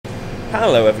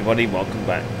Hello everybody, welcome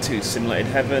back to Simulated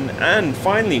Heaven, and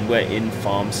finally we're in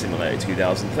Farm Simulator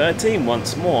 2013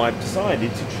 once more. I've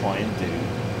decided to try and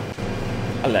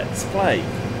do a Let's Play.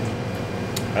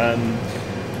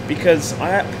 Because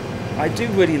I do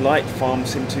really like Farm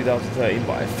Sim 2013,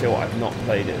 but I feel I've not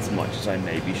played it as much as I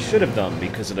maybe should have done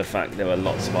because of the fact there are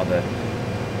lots of other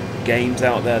games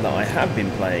out there that I have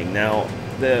been playing. Now,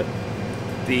 the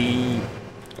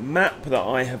map that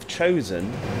I have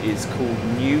chosen is called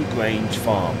Newgrange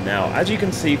Farm. Now, as you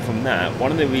can see from that,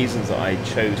 one of the reasons that I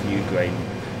chose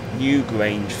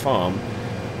Newgrange Farm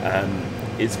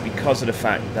is because of the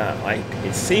fact that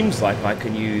it seems like I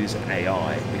can use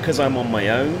AI. Because I'm on my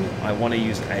own, I want to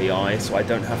use AI so I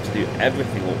don't have to do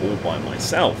everything all by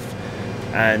myself.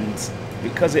 And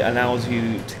because it allows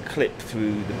you to clip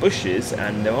through the bushes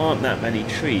and there aren't that many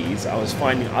trees, I was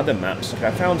finding other maps. Like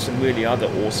I found some really other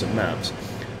awesome maps,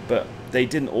 but they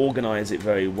didn't organize it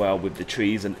very well with the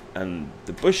trees and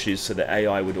the bushes, so the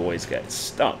AI would always get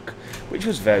stuck, which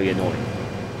was very annoying.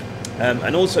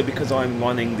 And also because I'm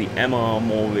running the MR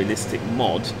More Realistic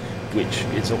mod, which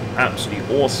is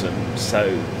absolutely awesome,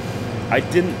 so I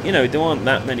didn't, there aren't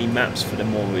that many maps for the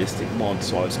More Realistic mod,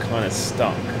 so I was kind of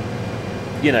stuck.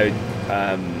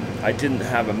 I didn't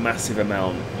have a massive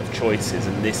amount of choices,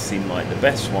 and this seemed like the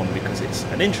best one because it's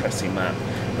an interesting map,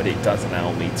 but it does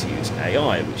allow me to use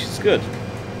AI, which is good.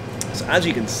 So as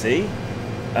you can see,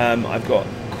 I've got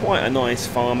quite a nice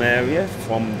farm area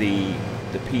from the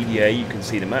PDA. You can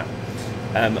see the map,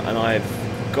 and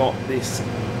I've got this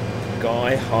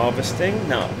guy harvesting.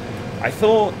 Now, I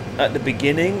thought at the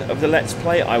beginning of the Let's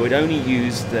Play I would only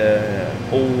use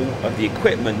all of the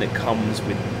equipment that comes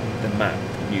with the map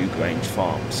Newgrange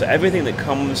Farm. So everything that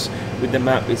comes with the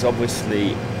map is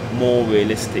obviously More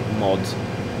Realistic mod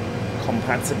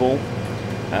compatible.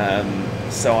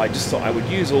 So I just thought I would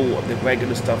use all of the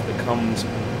regular stuff that comes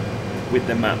with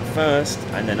the map first,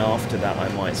 and then after that I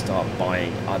might start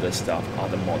buying other stuff,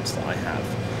 other mods that I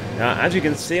have. Now, as you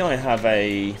can see, I have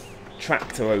a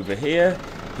tractor over here.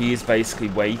 He is basically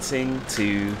waiting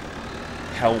to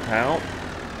help out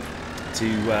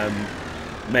to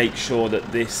make sure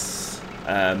that this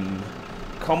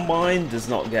combine does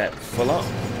not get full up,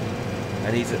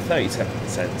 and he's at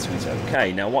 37%, so he's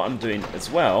okay. Now what I'm doing as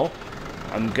well,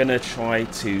 I'm gonna try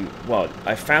to,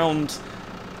 I found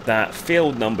that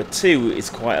field number 2 is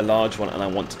quite a large one, and I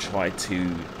want to try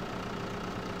to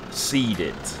seed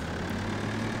it.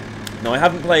 Now I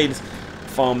haven't played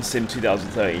Farm Sim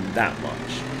 2013 that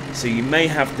much, so you may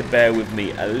have to bear with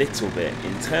me a little bit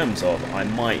in terms of I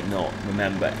might not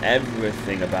remember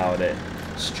everything about it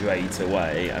straight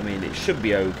away. I mean, it should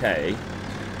be okay,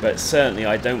 but certainly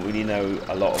I don't really know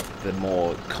a lot of the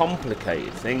more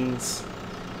complicated things.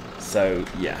 So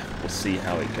yeah, we'll see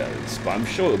how it goes, but I'm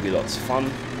sure it'll be lots of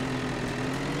fun.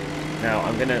 Now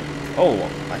I'm gonna,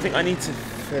 I think I need to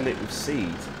fill it with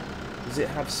seed. Does it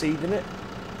have seed in it?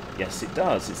 Yes, it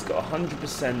does. It's got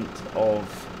 100%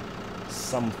 of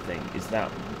something. Is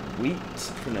that wheat? I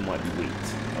think that might be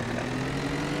wheat.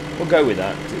 Okay, we'll go with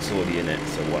that because it's already in it,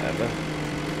 so whatever.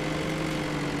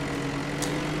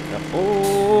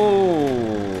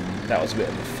 Oh, that was a bit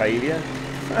of a failure.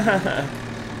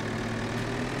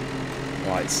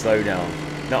 Right, slow down.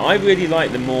 Now, I really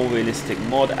like the More Realistic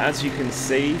mod. As you can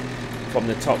see from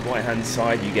the top right hand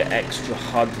side, you get extra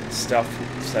HUD stuff.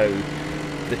 So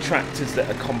the tractors that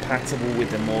are compatible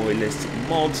with the More Realistic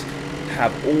mod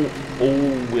have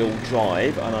all-wheel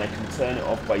drive, and I can turn it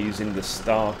off by using the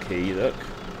star key. Look,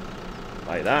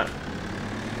 like that.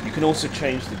 You can also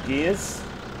change the gears.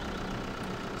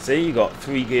 See, you got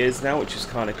 3 gears now, which is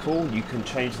kind of cool. You can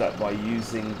change that by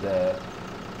using the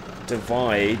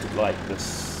divide, like the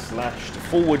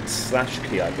forward slash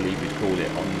key, I believe you'd call it,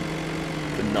 on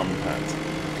the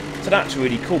numpad. So that's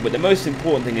really cool. But the most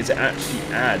important thing is it actually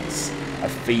adds a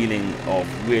feeling of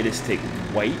realistic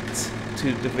weight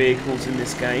to the vehicles in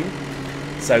this game.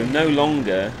 So no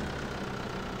longer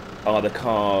are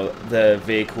the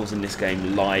vehicles in this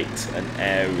game light and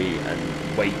airy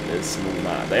and weightless and all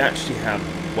that. They actually have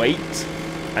weight,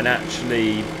 and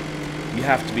actually you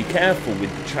have to be careful with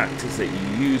the tractors that you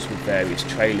use with various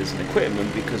trailers and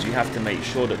equipment, because you have to make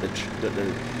sure that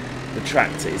the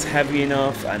tractor is heavy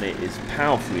enough and it is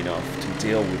powerful enough to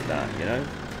deal with that,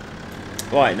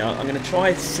 Right, now I'm going to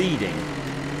try seeding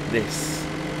this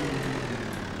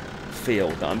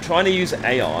field. Now, I'm trying to use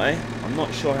AI. I'm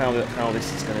not sure how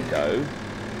this is going to go.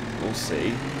 We'll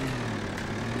see.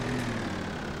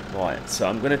 Right, so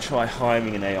I'm going to try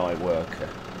hiring an AI worker.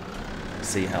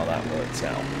 See how that works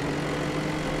out.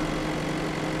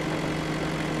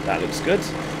 That looks good,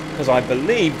 because I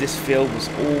believe this field was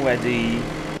already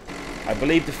I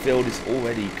believe the field is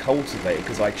already cultivated,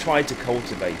 because I tried to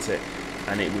cultivate it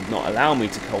and it would not allow me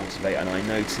to cultivate, and I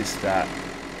noticed that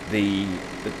the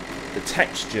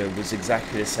texture was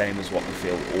exactly the same as what the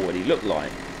field already looked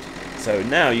like. So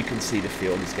now you can see the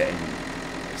field is getting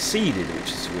seeded,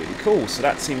 which is really cool. So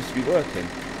that seems to be working.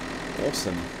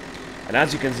 Awesome. And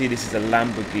as you can see, this is a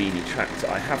Lamborghini tractor.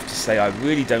 I have to say, I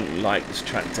really don't like this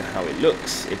tractor, how it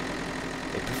looks. It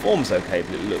performs okay,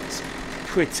 but it looks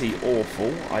pretty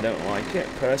awful. I don't like it,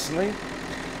 personally.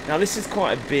 Now, this is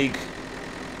quite a big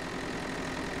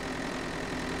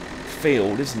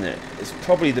field, isn't it? It's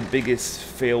probably the biggest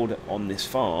field on this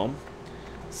farm.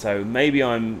 So maybe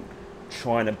I'm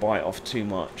trying to bite off too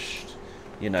much,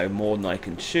 you know, more than I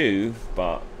can chew,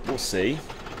 but we'll see.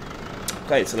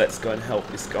 Okay, so let's go and help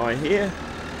this guy here.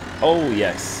 Oh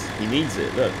yes, he needs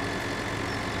it, look.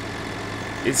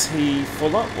 Is he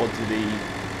full up, or did he...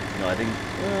 No, I think...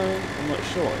 I'm not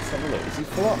sure. Let's have a look. Is he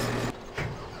full up?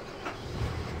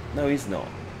 No, he's not.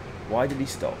 Why did he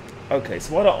stop? Okay,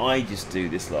 so why don't I just do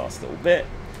this last little bit?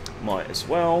 Might as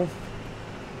well.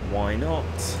 Why not?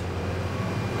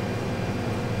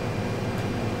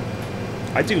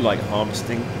 I do like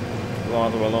harvesting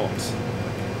rather a lot.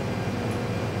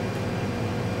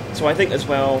 So I think as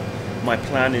well, my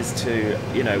plan is to,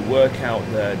 you know, work out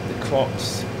the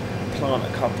crops, plant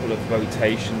a couple of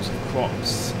rotations of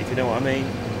crops, if you know what I mean.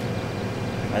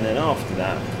 And then after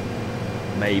that,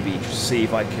 maybe see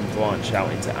if I can branch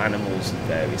out into animals and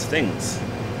various things.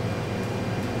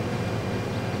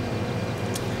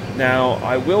 Now,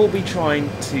 I will be trying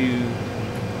to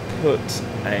put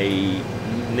a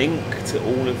link to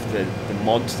all of the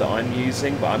mods that I'm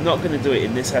using, but I'm not going to do it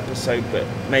in this episode, but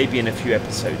maybe in a few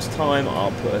episodes time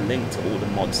I'll put a link to all the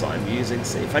mods that I'm using.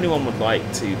 So if anyone would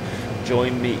like to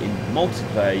join me in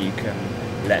multiplayer, you can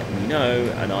let me know,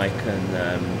 and I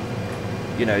can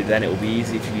you know, then it will be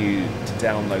easy for you to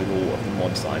download all of the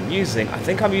mods that I'm using. I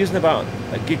think I'm using about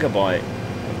 1 gigabyte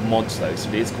of mods though, so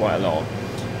it is quite a lot.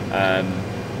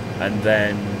 And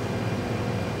then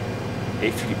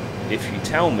if you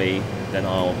tell me, then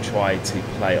I'll try to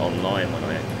play online when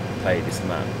I play this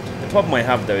map. The problem I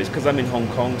have though is because I'm in Hong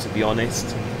Kong, to be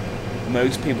honest,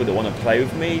 most people that want to play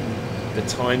with me, the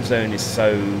time zone is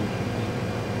so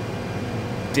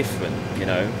different, you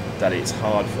know, that it's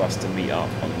hard for us to meet up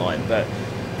online. But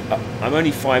I'm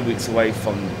only 5 weeks away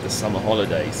from the summer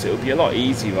holidays, so it'll be a lot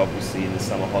easier obviously in the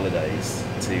summer holidays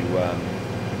to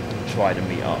try to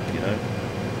meet up, you know.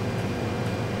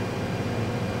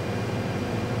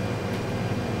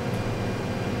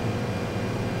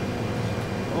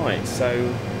 Right, so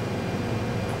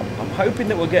I'm hoping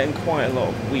that we're getting quite a lot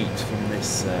of wheat from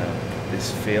this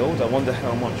this field. I wonder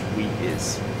how much wheat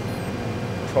is.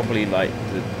 Probably like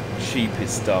the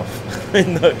cheapest stuff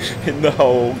in the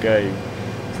whole game,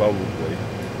 probably.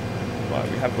 Right,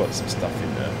 we have got some stuff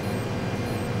in there.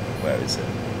 Where is it?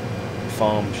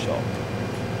 Farm shop.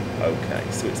 Okay,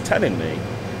 so it's telling me.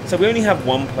 So we only have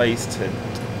one place to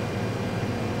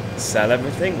sell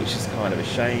everything, which is kind of a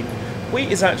shame. Wheat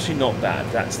is actually not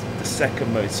bad. That's the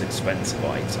second most expensive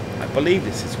item. I believe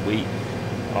this is wheat.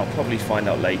 I'll probably find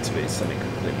out later it's something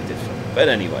completely different. But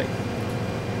anyway.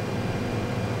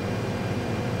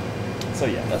 So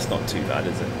yeah, that's not too bad,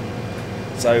 is it?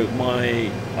 So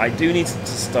I do need to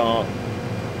start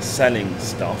selling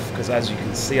stuff, because as you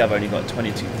can see, I've only got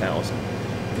 22,000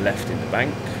 left in the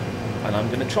bank. And I'm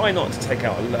going to try not to take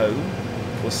out a loan.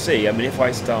 We'll see. I mean, if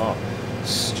I start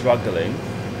struggling,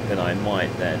 then I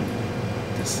might then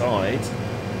decide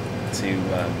to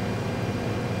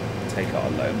take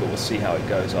out a loan, but we'll see how it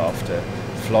goes after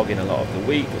flogging a lot of the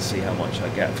wheat. We'll see how much I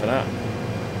get for that.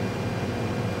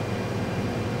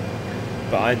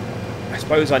 But I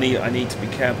suppose I need to be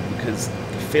careful, because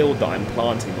the field that I'm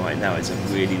planting right now is a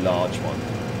really large one.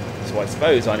 So I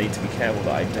suppose I need to be careful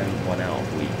that I don't run out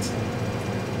of wheat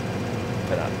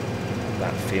for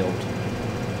that field.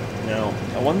 Now,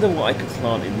 I wonder what I could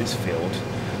plant in this field.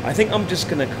 I think I'm just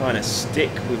going to kind of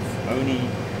stick with only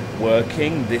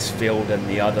working this field and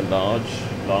the other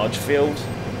large field,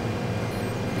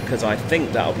 because I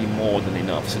think that'll be more than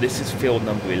enough. So this is field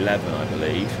number 11, I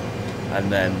believe,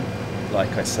 and then,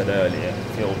 like I said earlier,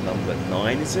 field number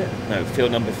 9, is it? No,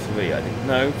 field number 3, I think.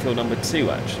 No, field number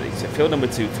 2 actually. So field number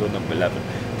 2, field number 11.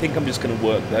 I think I'm just going to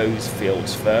work those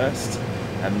fields first,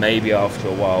 and maybe after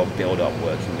a while build up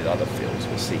working with other fields.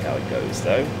 We'll see how it goes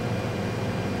though.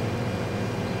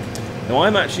 Now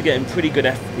I'm actually getting pretty good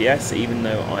FPS even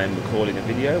though I am recording a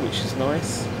video, which is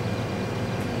nice.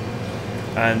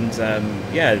 And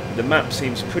yeah, the map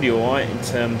seems pretty alright in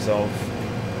terms of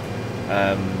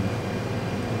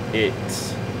it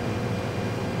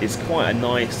is quite a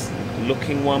nice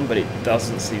looking one, but it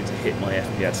doesn't seem to hit my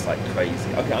FPS like crazy.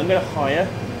 Okay, I'm going to hire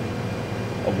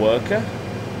a worker,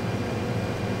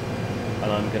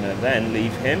 and I'm going to then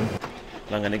leave him,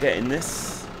 and I'm going to get in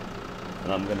this,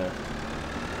 and I'm going to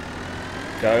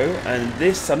go, and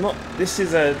this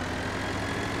is a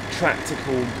tractor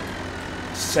called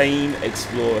Same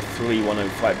Explorer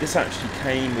 3105. This actually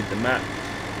came with the map.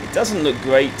 It doesn't look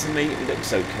great to me, it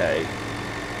looks okay.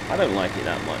 I don't like it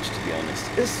that much, to be honest.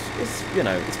 It's you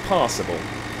know, it's passable.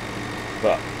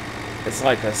 But it's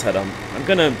like I said, I'm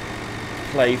gonna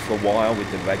play for a while with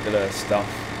the regular stuff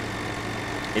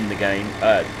in the game,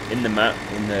 in the map,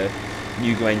 in the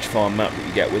Newgrange farm map that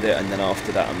you get with it, and then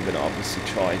after that I'm gonna obviously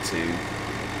try to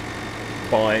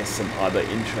buy some other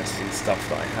interesting stuff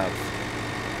that I have,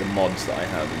 the mods that I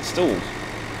have installed.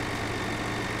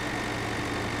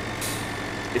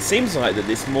 It seems like that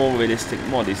this more realistic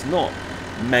mod is not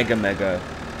mega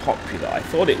popular. I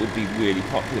thought it would be really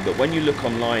popular, but when you look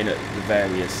online at the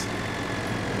various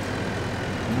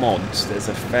mods, there's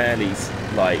a fairly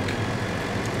like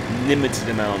limited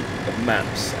amount of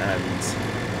maps and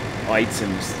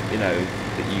items, you know,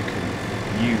 that you can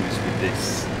use with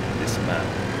this map,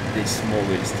 this more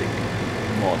realistic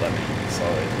mod. I mean,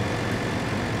 sorry.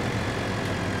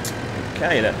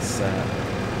 Okay, let's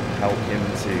help him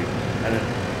to. And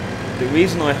the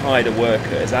reason I hired a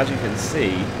worker is, as you can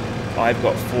see, I've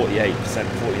got 48%,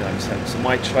 49%, so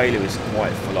my trailer is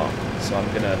quite full up. So I'm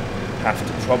going to have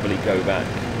to probably go back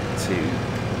to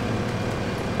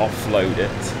offload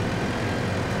it.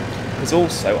 Because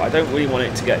also, I don't really want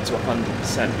it to get to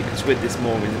 100%, because with this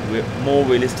more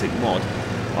realistic mod,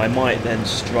 I might then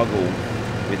struggle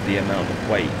with the amount of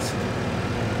weight.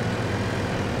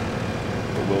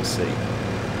 But we'll see.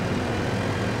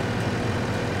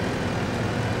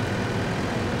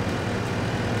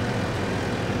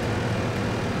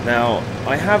 Now,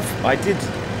 I did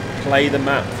play the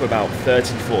map for about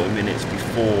 30-40 minutes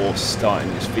before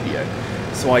starting this video,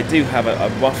 so I do have a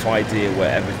rough idea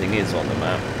where everything is on the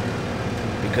map,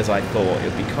 because I thought it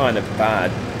would be kind of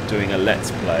bad doing a let's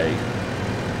play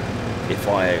if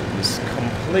I was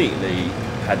completely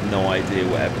had no idea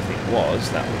where everything was.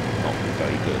 That would not be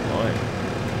very good, right?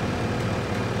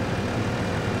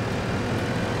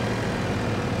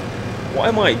 What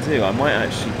I might do, I might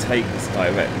actually take this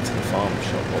directly to the farm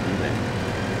shop, what do you think?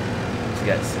 To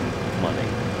get some money.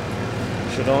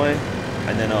 Should I?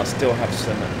 And then I'll still have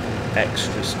some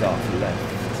extra stuff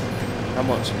left. How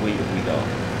much wheat have we got?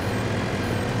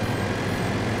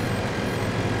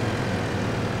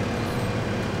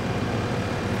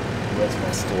 Where's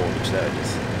my storage? There it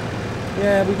is.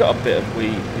 Yeah, we got a bit of wheat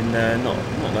in there, not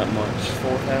that much.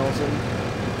 4,000.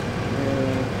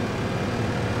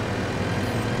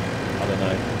 I don't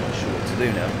know, I'm not sure what to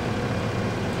do now.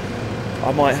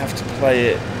 I might have to play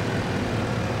it.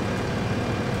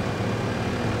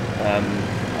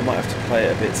 I might have to play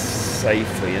it a bit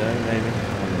safer, you know, maybe.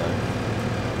 I don't know.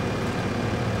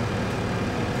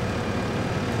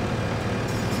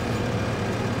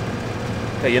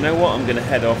 Okay, you know what? I'm going to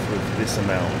head off with this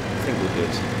amount. I think we're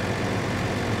good.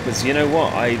 Because you know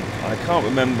what? I can't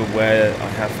remember where I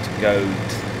have to go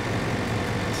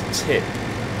to tip.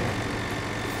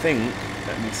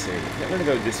 Let me see. I'm going to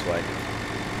go this way,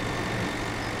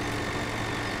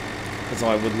 because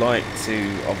I would like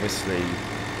to obviously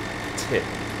tip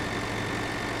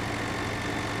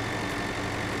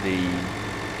the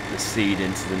seed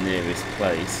into the nearest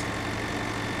place.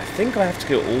 I think I have to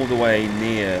go all the way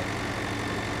near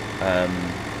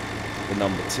the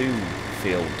number 2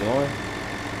 field, do I?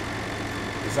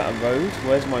 Is that a road?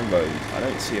 Where's my road? I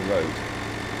don't see a road.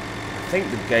 I think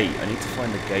the gate, I need to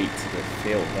find the gate to the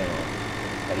field there.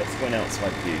 Okay, let's go in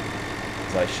outside view,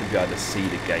 because I should be able to see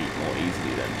the gate more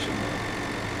easily then, shouldn't I?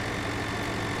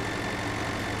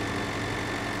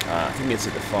 I think it's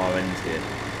at the far end here.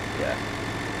 Yeah,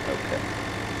 okay.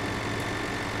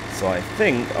 So I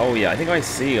think, oh yeah, I think I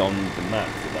see on the map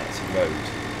that that's a road.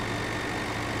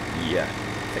 Yeah,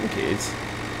 I think it is.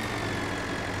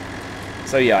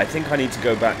 So yeah, I think I need to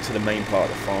go back to the main part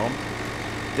of the farm.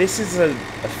 This is a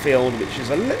field which is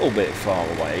a little bit far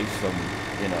away from,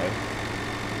 you know,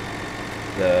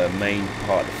 the main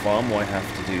part of the farm where I have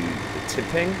to do the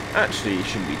tipping. Actually, it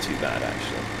shouldn't be too bad,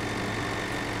 actually.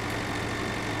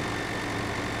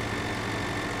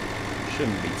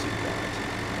 Shouldn't be too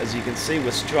bad. As you can see,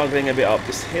 we're struggling a bit up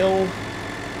this hill.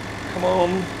 Come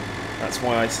on. That's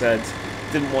why I said,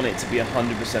 didn't want it to be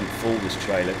 100% full, this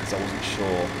trailer, because I wasn't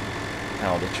sure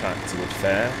how the tractor would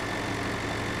fare.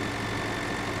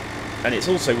 And it's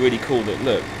also really cool that,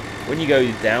 look, when you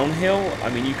go downhill, I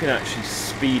mean, you can actually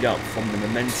speed up from the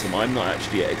momentum. I'm not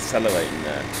actually accelerating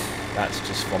there. That's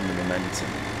just from the momentum.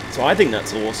 So I think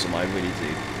that's awesome. I really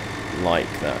do like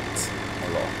that a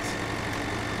lot.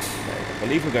 Okay, I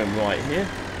believe we're going right here.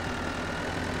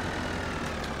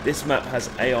 This map has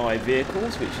AI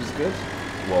vehicles, which is good.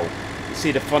 Whoa. You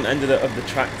see the front end of the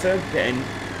tractor getting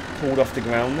pulled off the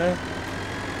ground there?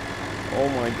 Oh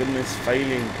my goodness,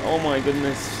 failing. Oh my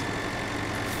goodness.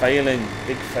 Failing.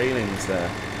 Big failings there.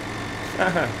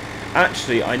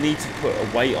 Actually, I need to put a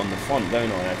weight on the front,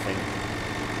 don't I think?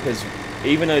 Because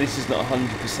even though this is not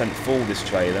 100% full, this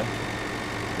trailer,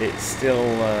 it's still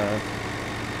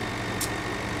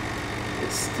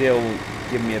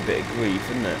giving me a bit of grief,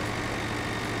 isn't it?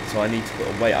 So I need to put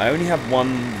a weight. I only have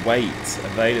one weight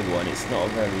available, and it's not a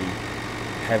very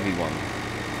heavy one.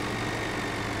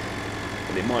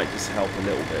 But it might just help a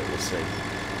little bit, we'll see.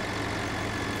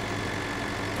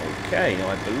 Okay, now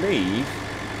I believe...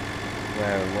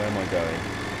 Where am I going?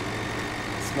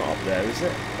 It's not up there, is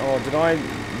it? Oh, did I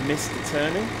miss the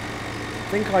turning? I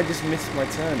think I just missed my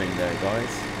turning there, guys.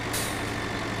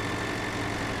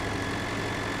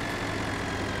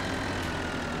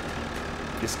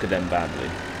 This could end badly.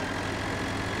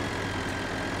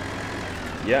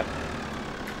 Yep.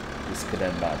 This could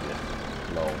end badly.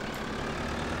 Lol.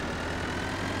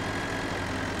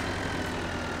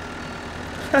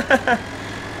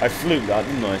 I fluked that,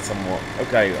 didn't I, somewhat?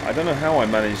 Okay, I don't know how I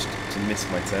managed to miss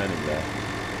my turning there.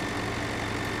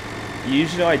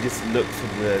 Usually I just look for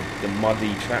the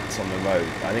muddy tracks on the road.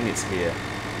 I think it's here.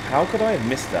 How could I have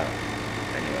missed that?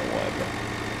 Anyway, whatever.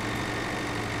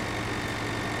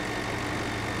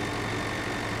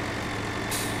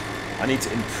 I need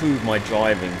to improve my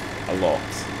driving a lot.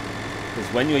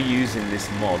 Because when you're using this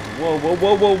mod... Whoa, whoa,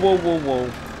 whoa, whoa, whoa, whoa, whoa.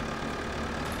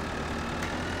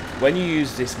 When you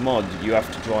use this mod, you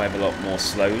have to drive a lot more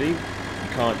slowly. You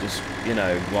can't just, you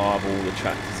know, drive all the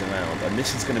tractors around. And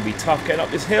this is going to be tough getting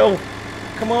up this hill.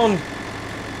 Come on.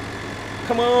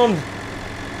 Come on.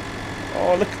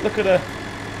 Oh, look at her.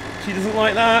 She doesn't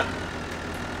like that.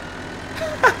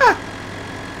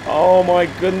 Oh my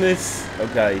goodness.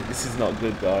 Okay, this is not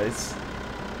good, guys.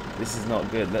 This is not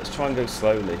good. Let's try and go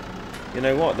slowly. You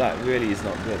know what? That really is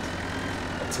not good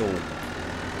at all.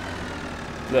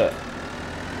 Look.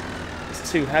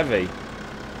 Too heavy.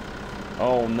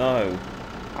 Oh no.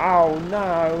 Oh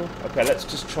no. Okay, let's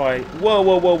just try. Whoa,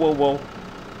 whoa, whoa, whoa, whoa.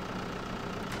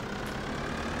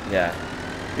 Yeah.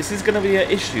 This is going to be an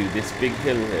issue, this big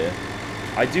hill here.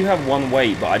 I do have one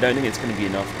weight, but I don't think it's going to be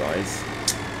enough, guys.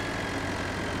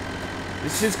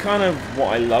 This is kind of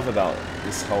what I love about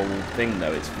this whole thing,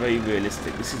 though. It's very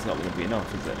realistic. This is not going to be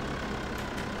enough, is it?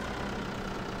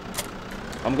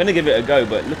 I'm going to give it a go,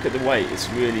 but look at the weight. It's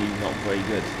really not very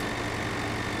good.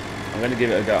 I'm going to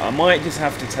give it a go. I might just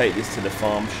have to take this to the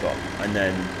farm shop, and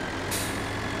then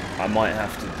I might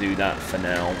have to do that for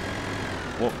now.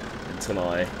 Whoop, until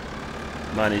I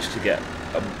manage to get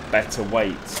a better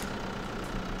weight.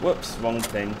 Whoops, wrong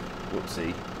thing.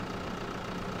 Whoopsie.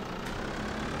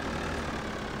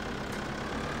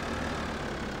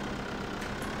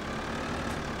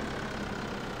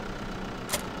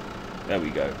 There we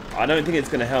go. I don't think it's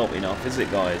going to help enough, is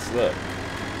it, guys? Look.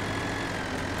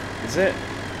 Is it?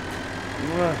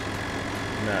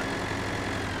 Nah.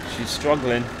 She's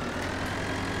struggling.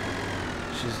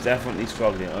 She's definitely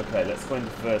struggling. Okay, let's go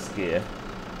into first gear.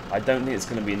 I don't think it's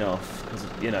going to be enough because,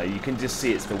 you know, you can just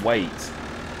see it's the weight.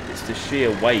 It's the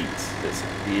sheer weight that's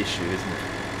the issue, isn't it?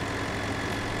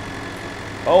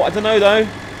 Oh, I don't know though.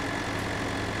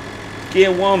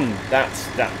 Gear 1.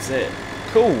 That's it.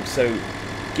 Cool. So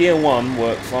gear 1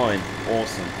 worked fine.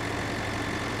 Awesome.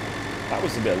 That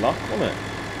was a bit of luck, wasn't it?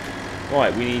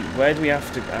 Right, we need... Where do we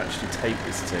have to actually take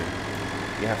this to?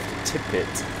 We have to tip it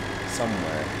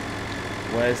somewhere.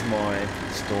 Where's my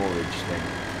storage thing?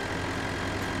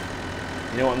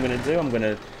 You know what I'm going to do? I'm going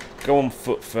to go on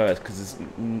foot first, because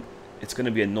it's going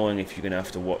to be annoying if you're going to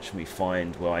have to watch me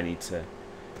find where I need to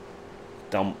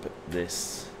dump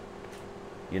this,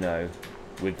 you know,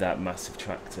 with that massive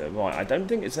tractor. Right, I don't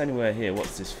think it's anywhere here.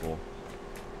 What's this for?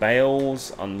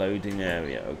 Bales unloading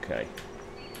area. Okay.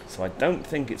 So I don't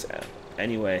think it's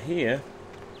anywhere here.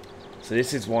 So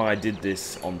this is why I did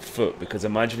this on foot, because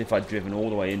imagine if I'd driven all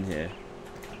the way in here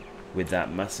with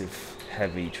that massive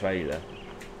heavy trailer.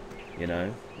 You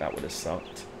know, that would have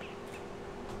sucked.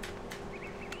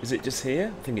 Is it just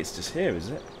here? I think it's just here, is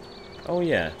it? Oh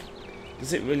yeah.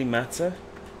 Does it really matter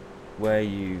where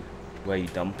you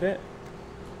dump it?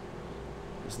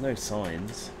 There's no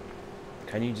signs.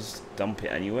 Can you just dump it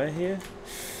anywhere here?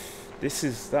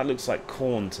 That looks like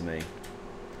corn to me.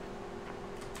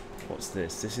 What's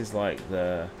this? This is like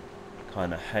the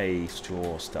kind of hay,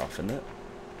 straw stuff, isn't it?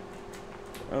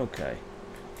 Okay.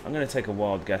 I'm going to take a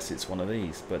wild guess it's one of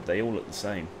these, but they all look the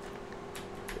same.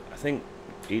 think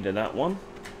either that one.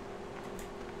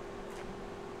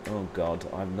 Oh god,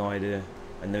 I have no idea.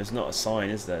 And there's not a sign,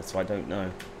 is there? So I don't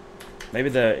know. Maybe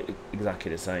they're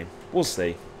exactly the same. We'll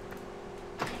see.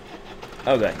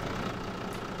 Okay.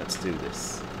 Let's do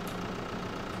this.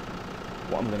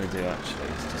 What I'm going to do actually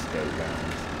is just go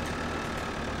round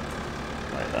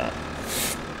like that.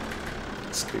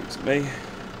 Excuse me.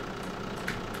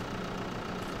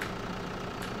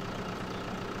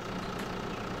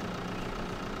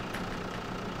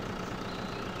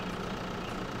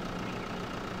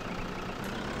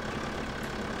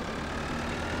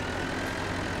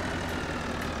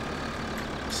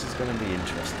 This is going to be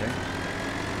interesting.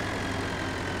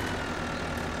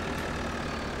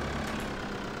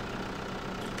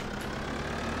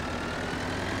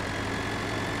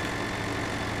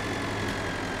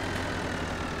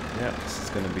 Yeah, this is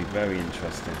going to be very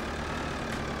interesting.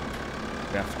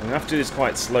 Yeah, I'm going to have to do this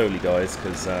quite slowly, guys,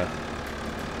 because I'm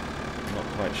not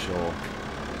quite sure.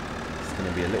 It's going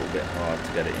to be a little bit hard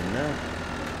to get it in there.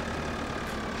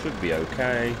 Should be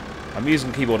okay. I'm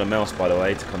using keyboard and mouse, by the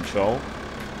way, to control.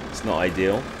 It's not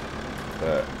ideal,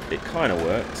 but it kind of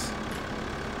works.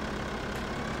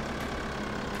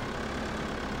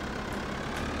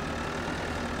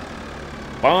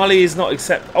 Barley is not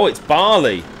accept. Oh, it's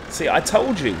barley. See, I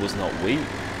told you it was not wheat.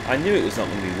 I knew it was not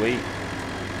going to be wheat.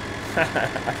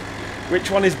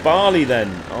 Which one is barley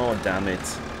then? Oh, damn it.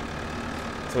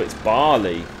 So it's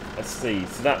barley. Let's see.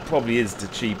 So that probably is the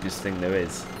cheapest thing there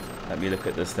is. Let me look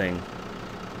at this thing.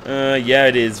 Yeah,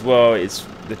 it is. Well, it's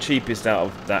the cheapest out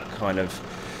of that kind of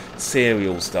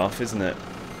cereal stuff, isn't it?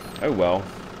 Oh, well.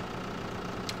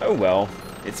 Oh, well.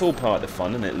 It's all part of the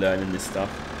fun, isn't it, learning this stuff?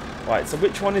 Right, so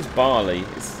which one is barley?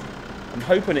 I'm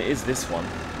hoping it is this one.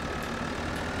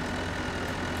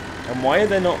 And why are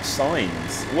there not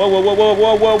signs? Whoa, whoa, whoa, whoa,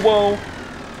 whoa, whoa, whoa!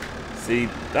 See,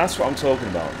 that's what I'm talking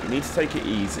about. You need to take it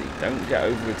easy. Don't get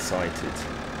overexcited.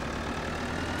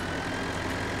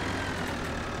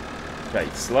 Okay,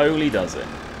 slowly does it.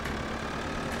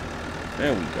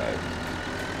 There we go.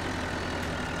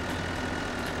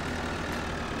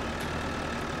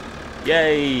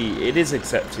 Yay! It is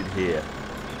accepted here.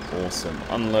 Awesome.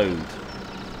 Unload.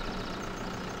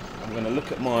 I'm going to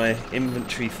look at my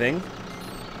inventory thing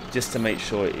just to make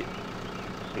sure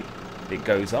it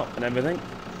goes up and everything.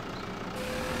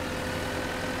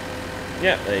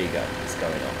 Yeah, there you go. It's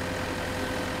going up.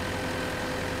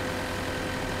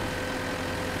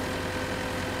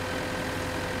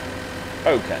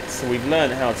 Okay, so we've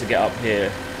learned how to get up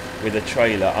here with a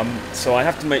trailer. So I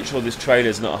have to make sure this trailer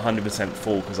is not 100%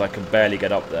 full because I can barely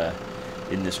get up there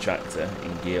in this tractor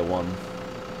in gear 1,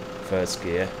 first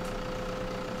gear.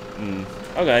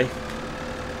 Okay,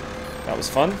 that was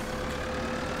fun.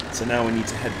 So now we need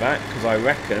to head back because I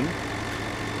reckon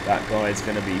that guy's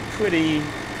going to be pretty,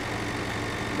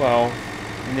 well,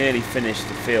 nearly finished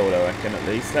the field, I reckon, at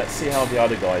least. Let's see how the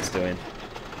other guy's doing.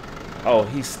 Oh,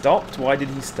 he stopped? Why did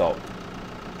he stop?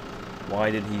 Why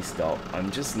did he stop?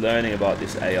 I'm just learning about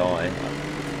this AI.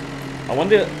 I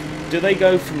wonder, do they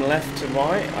go from left to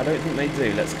right? I don't think they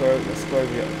do. Let's go over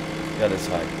the other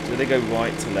side. Do they go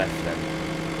right to left then?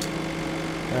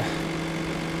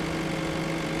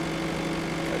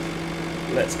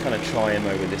 Let's kind of try him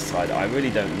over this side. I really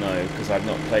don't know because I've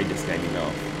not played this game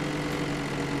enough.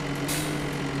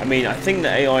 I mean, I think the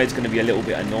AI is going to be a little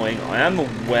bit annoying. I am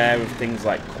aware of things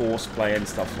like course play and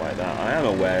stuff like that. I am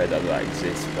aware that that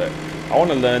exists, but I want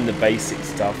to learn the basic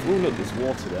stuff. Oh, look, there's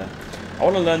water there. I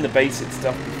want to learn the basic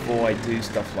stuff before I do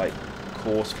stuff like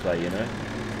course play, you know?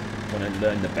 I want to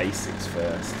learn the basics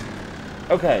first.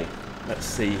 Okay, let's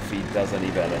see if he does any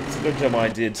better. It's a good job I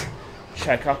did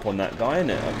check up on that guy,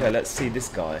 isn't it? Okay, let's see this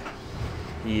guy.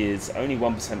 He is only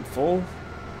 1% full.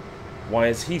 Why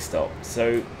has he stopped?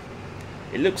 So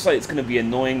it looks like it's going to be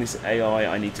annoying, this AI.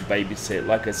 I need to babysit.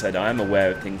 Like I said, I am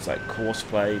aware of things like course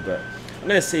play, but I'm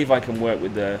going to see if I can work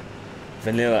with the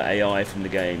vanilla AI from the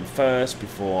game first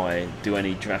before I do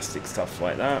any drastic stuff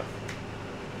like that.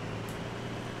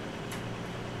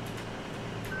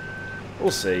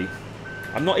 We'll see.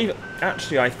 I'm not even...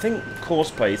 Actually, I think course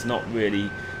play is not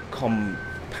really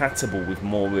compatible with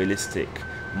more realistic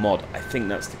mod. I think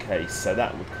that's the case, so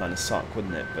that would kind of suck,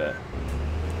 wouldn't it? But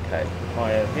okay,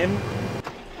 hire him,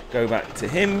 go back to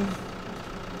him.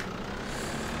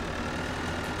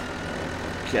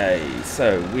 Okay,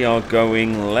 so we are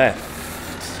going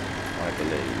left, I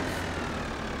believe.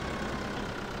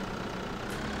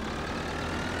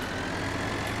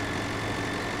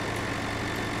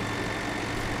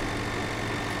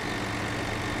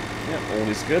 Yeah, all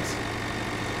is good.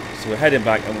 So we're heading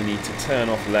back and we need to turn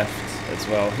off left as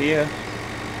well here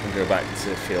and go back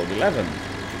to field 11.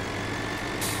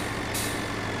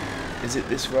 Is it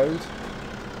this road?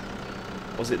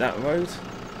 Was it that road?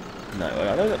 No,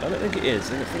 I don't think it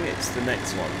is. I think it's the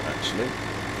next one, actually.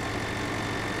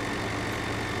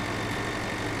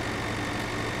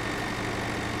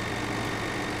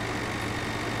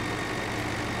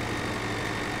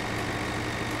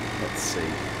 Let's see.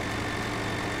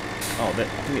 Oh, I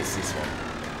think it's this one,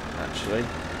 actually.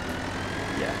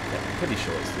 Yeah, I'm pretty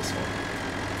sure it's this one.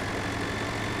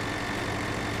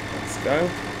 Let's go.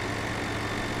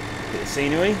 Bit of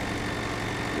scenery.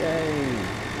 Yay!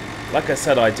 Like I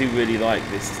said, I do really like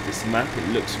this map. It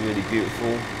looks really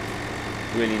beautiful,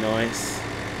 really nice,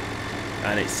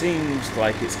 and it seems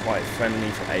like it's quite friendly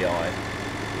for AI,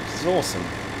 which is awesome.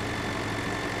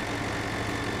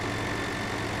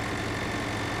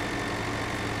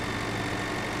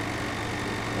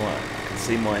 Right, I can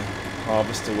see my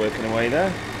harvester working away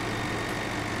there.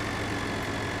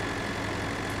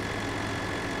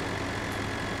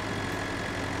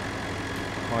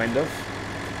 Kind of.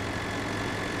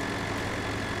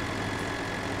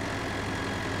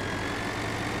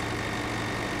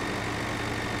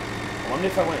 I wonder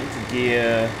if I went into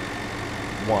gear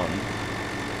 1,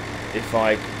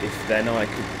 if then I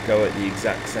could go at the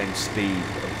exact same speed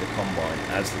of the combine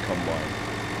as the combine.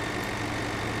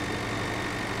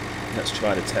 Let's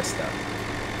try to test that.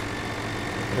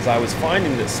 Because I was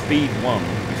finding that speed 1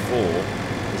 before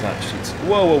was actually...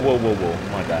 Whoa,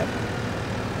 my bad.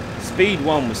 Speed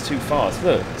 1 was too fast.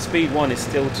 Look, speed 1 is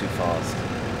still too fast.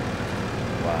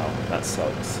 Wow, that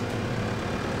sucks.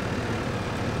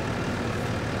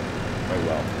 Oh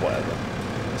well, whatever.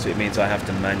 So it means I have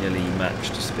to manually match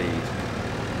to speed.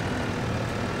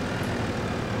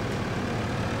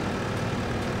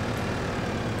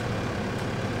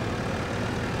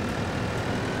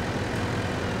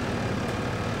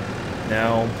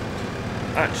 Now,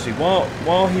 actually,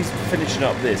 while he's finishing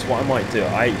up this, what I might do,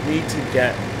 I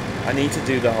need to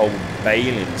do the whole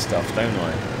baling stuff, don't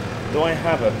I? Do I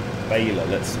have a baler?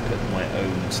 Let's put my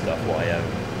own stuff, what I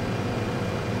own.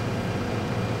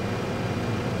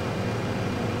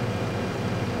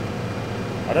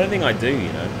 I don't think I do,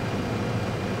 you know.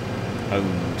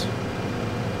 Owned.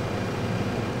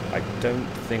 I don't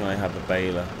think I have a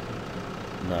baler.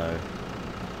 No.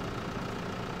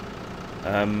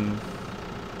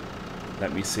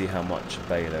 Let me see how much a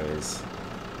baler is.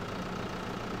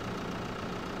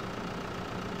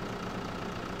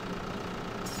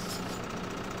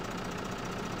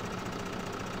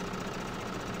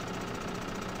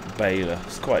 Baler.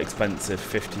 It's quite expensive,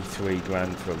 53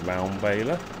 grand for a round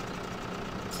baler.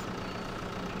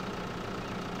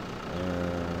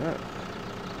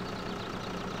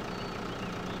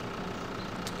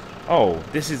 Oh,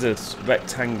 this is a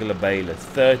rectangular baler,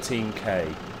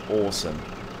 13k. Awesome.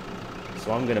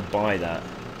 So I'm going to buy that,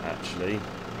 actually.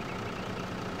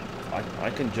 I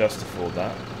can just afford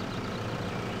that.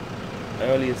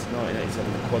 Earliest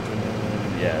 1987 quadrant.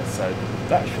 Yeah, so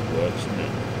that should work, shouldn't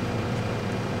it?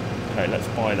 Okay, let's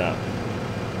buy that.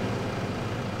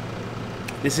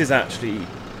 This is actually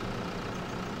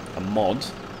a mod.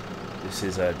 This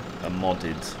is a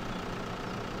modded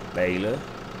baler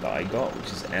that I got,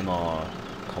 which is MR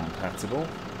compatible.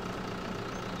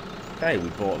 Okay, we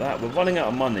bought that. We're running out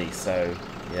of money, so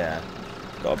yeah,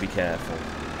 gotta be careful.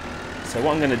 So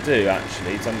what I'm going to do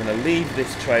actually is I'm going to leave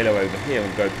this trailer over here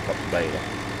and go pick up the baler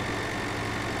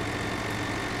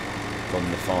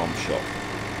from the farm shop.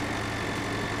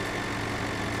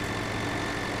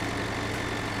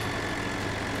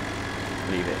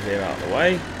 Leave it here out of the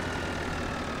way,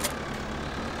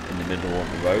 in the middle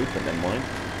of the road, but never mind.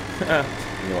 You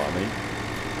know what I mean.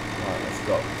 Right, let's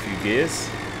go up a few gears.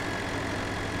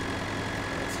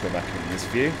 Let's go back in this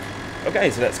view. Okay,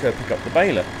 so let's go pick up the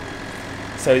baler.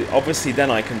 So obviously then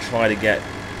I can try to get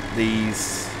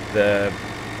the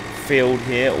field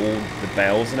here, all the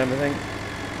bales and everything.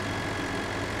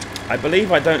 I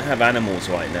believe I don't have animals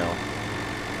right now.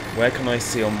 Where can I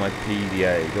see on my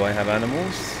PDA? Do I have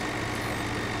animals?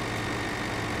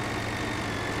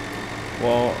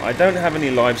 Well, I don't have any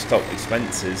livestock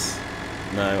expenses.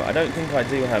 No, I don't think I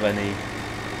do have any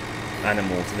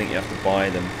animals. I think you have to buy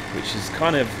them, which is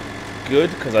kind of good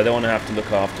because I don't want to have to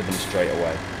look after them straight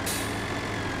away.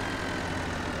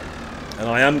 And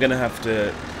I am going to have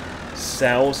to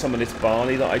sell some of this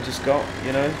barley that I just got,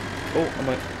 you know. Oh, I'm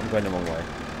going the wrong way.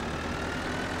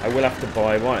 I will have to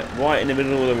buy right in the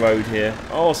middle of the road here.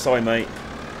 Oh, sorry, mate.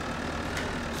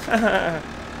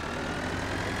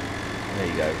 There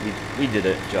you go. We did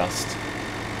it just.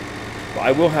 But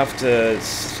I will have to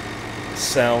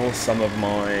sell some of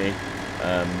my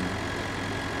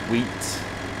wheat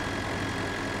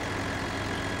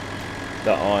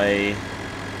that I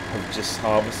have just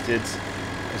harvested,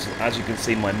 As you can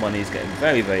see, my money is getting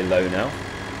very, very low now.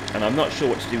 And I'm not sure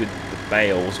what to do with the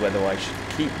bales, whether I should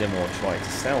keep them or try to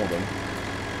sell them.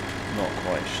 Not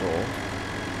quite sure.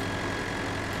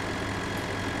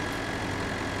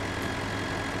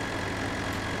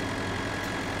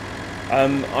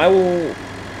 I will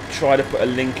try to put a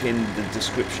link in the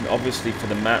description, obviously for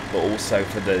the map, but also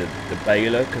for the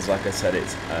baler, because like I said,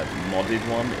 it's a modded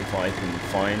one, if I can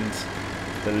find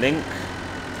the link.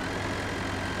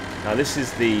 Now this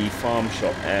is the farm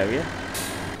shop area.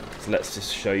 So let's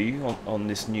just show you on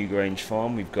this Newgrange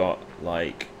farm. We've got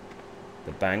like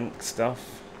the bank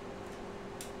stuff,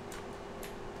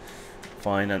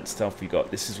 finance stuff. We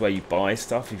got, this is where you buy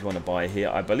stuff if you want to buy here.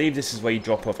 I believe this is where you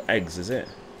drop off eggs, is it?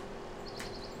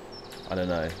 I don't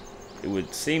know. It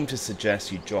would seem to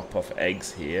suggest you drop off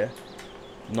eggs here.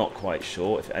 Not quite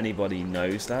sure. If anybody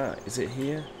knows that, is it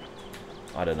here?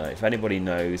 I don't know. If anybody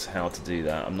knows how to do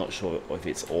that, I'm not sure if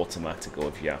it's automatic or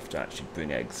if you have to actually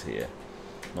bring eggs here.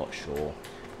 Not sure.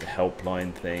 The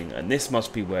helpline thing. And this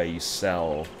must be where you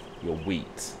sell your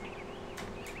wheat.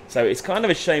 So it's kind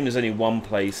of a shame there's only one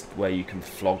place where you can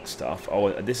flog stuff. Oh,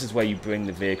 this is where you bring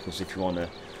the vehicles if you want to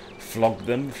flog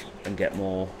them and get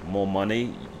more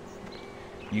money.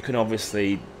 You can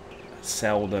obviously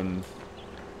sell them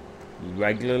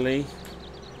regularly,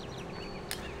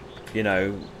 you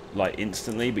know, like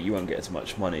instantly, but you won't get as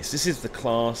much money. So this is the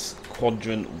class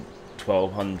Quadrant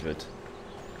 1200,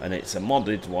 and it's a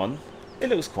modded one. It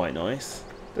looks quite nice,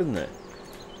 doesn't it?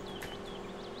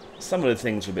 Some of the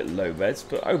things are a bit low res,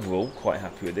 but overall quite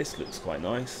happy with this. Looks quite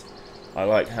nice. I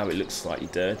like how it looks slightly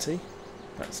dirty.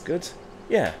 That's good.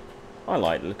 Yeah, I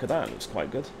like the look of that. It looks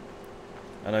quite good.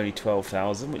 And only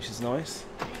 12,000, which is nice.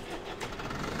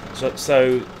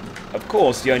 So of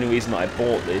course, the only reason I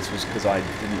bought this was because I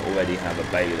didn't already have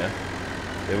a baler.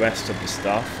 The rest of the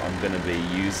stuff I'm going to be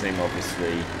using,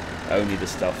 obviously, only the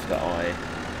stuff that I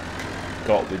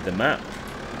got with the map.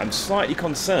 I'm slightly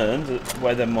concerned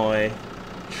whether my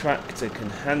tractor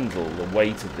can handle the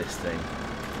weight of this thing,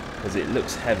 because it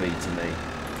looks heavy to me,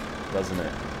 doesn't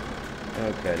it?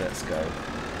 Okay, let's go.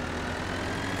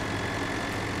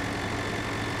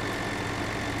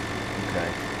 Okay,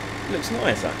 it looks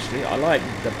nice actually. I like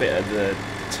the bit at the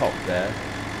top there.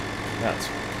 That's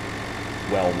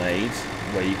well made,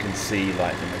 where you can see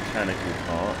like the mechanical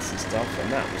parts and stuff,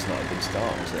 and that was not a good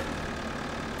start, was it?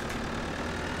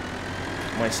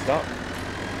 Am I stuck?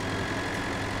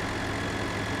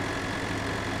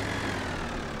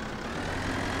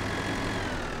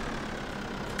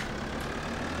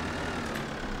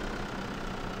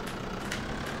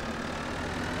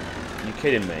 You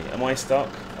kidding me? Am I stuck?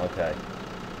 Okay.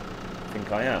 I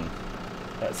think I am.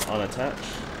 Let's unattach.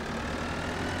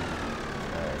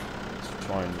 Okay. Let's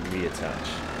try and reattach.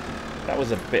 That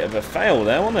was a bit of a fail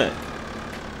there, wasn't it?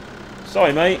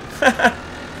 Sorry, mate.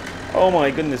 Oh my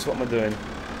goodness, what am I doing?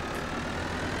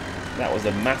 That was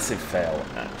a massive fail,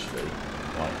 actually.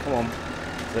 Right, come on.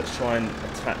 Let's try and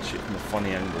attach it from a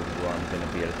funny angle where I'm going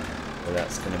to be, where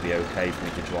that's going to be okay for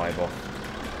me to drive off.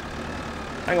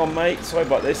 Hang on, mate. Sorry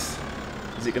about this.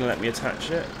 Is it going to let me attach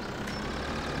it?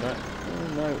 No. Oh,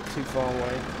 no, too far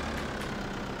away.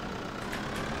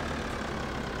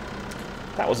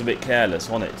 That was a bit careless,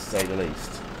 wasn't it, to say the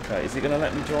least? Okay, is it going to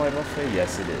let me drive off here?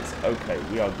 Yes, it is. Okay,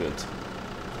 we are good.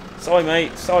 Sorry,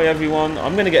 mate. Sorry, everyone.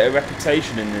 I'm going to get a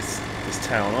reputation in this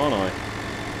town, aren't I?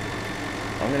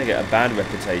 I'm going to get a bad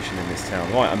reputation in this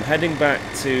town. Right, I'm heading back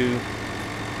to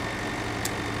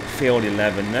Field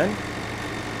 11 then.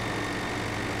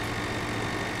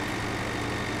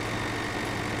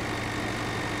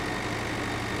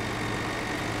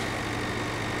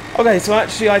 Okay, so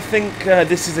actually I think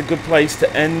this is a good place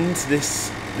to end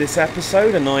this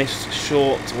episode. A nice,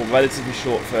 short, or relatively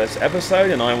short first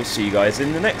episode, and I will see you guys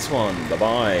in the next one.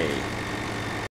 Bye-bye.